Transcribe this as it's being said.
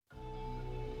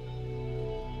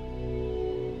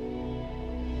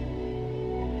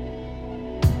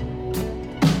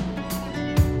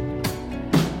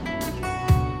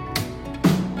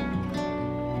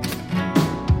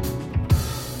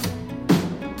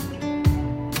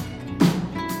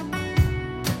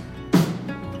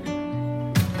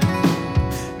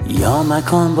یا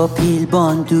مکان با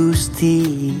پیلبان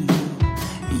دوستی،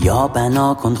 یا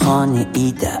بنا کن خانه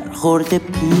ای در خورد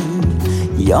پیل.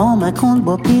 یا مکان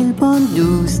با پیلبان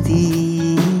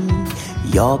دوستی،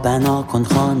 یا بنا کن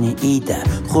خانه ای در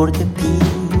خورد پیل.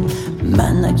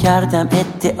 من نکردم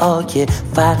ادعا که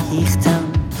فرهیختم،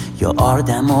 یا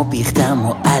آردم و بیختم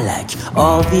و الک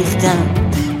آویختم.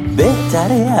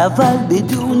 بهتره اول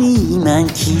بدونی من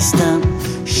کیستم،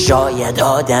 شاید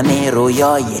آدم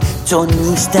رویای تو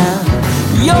نیستم.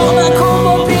 یا مکان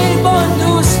با پیلبان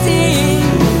دوستی،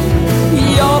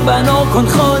 یا بنا کن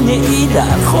خانه ای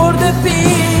در خورد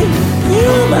پیل.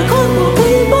 یا مکان با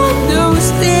پیلبان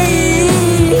دوستی،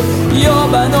 یا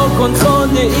بنا کن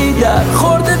خانه ای در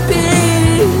خورد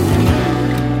پیل.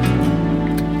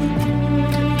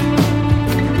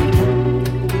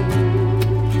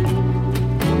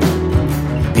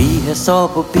 بی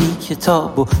حساب و بی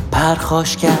کتاب و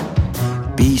پرخاشگر،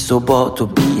 بی ثبات و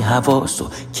بی حواس و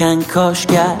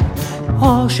کنکاشگر.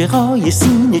 عاشقای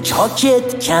سینه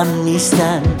چاکت کم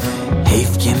نیستن،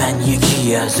 حیف که من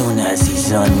یکی از اون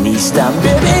عزیزان نیستم.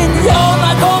 ببین یا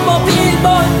مکان با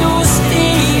پیلبان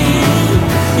دوستی،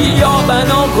 یا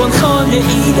بنا کن خانه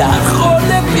ای در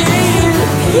خورد پیل.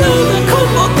 یا مکان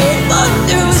با پیلبان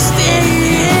دوستی،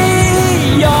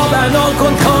 یا بنا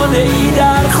کن خانه ای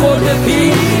در خورد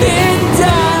پیل. این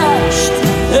دشت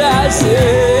از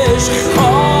عشق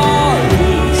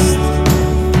خالیست،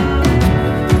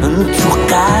 تو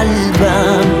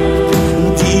قلبم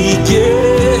دیگه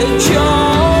جا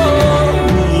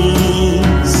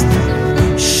نیست.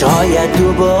 شاید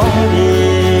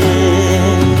دوباره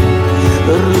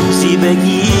روزی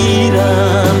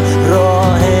بگیرم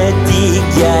راه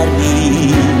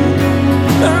دیگری،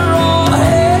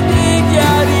 راه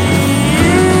دیگری.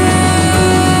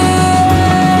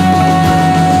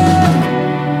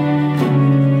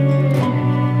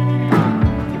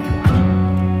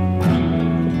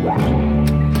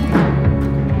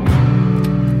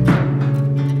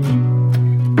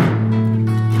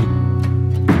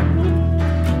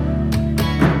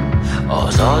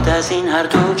 آزاد از این هر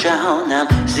دو جهانم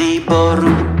زیبا رو،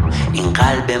 این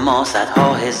قلب ما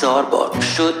صدها هزار بار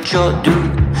شد جادو.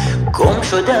 گم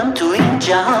شدم تو این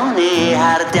جهان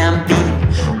هر دم بی،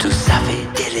 تو صف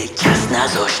دل کس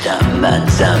نذاشتم من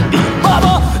زنبی.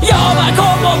 بابا یا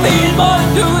مکان با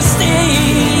پیلبان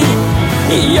دوستی،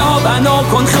 یا بنا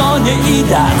کن خانه ای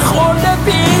در خورد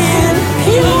پیل.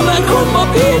 یا مکان با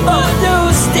پیلبان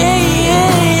دوستی،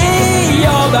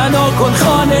 یا بنا کن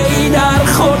خانه ای در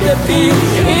خورد پیل.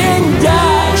 این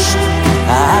دشت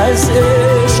از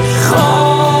عشق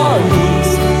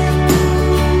خالیست،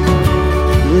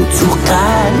 تو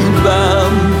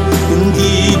قلبم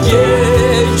دیگه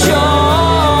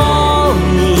جا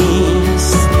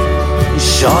نیست.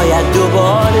 شاید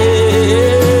دوباره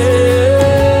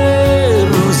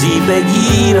روزی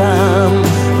بگیرم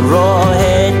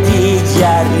راه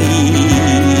دیگری،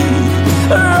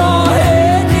 راه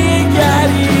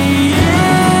دیگری.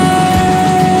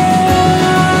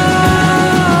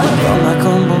 یا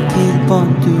مکان با پیلبان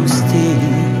دوستی،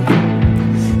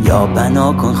 یا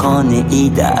بنا کن خانه ای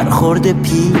در خورد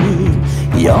پیل.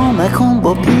 یا مکان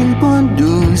با پیلبان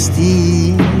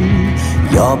دوستی،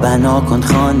 یا بنا کن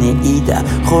خانه ای در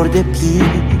خورد پیل.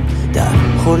 در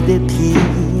خورد پیل،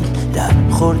 در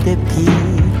خورد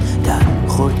پیل، در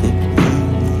خورد پیل.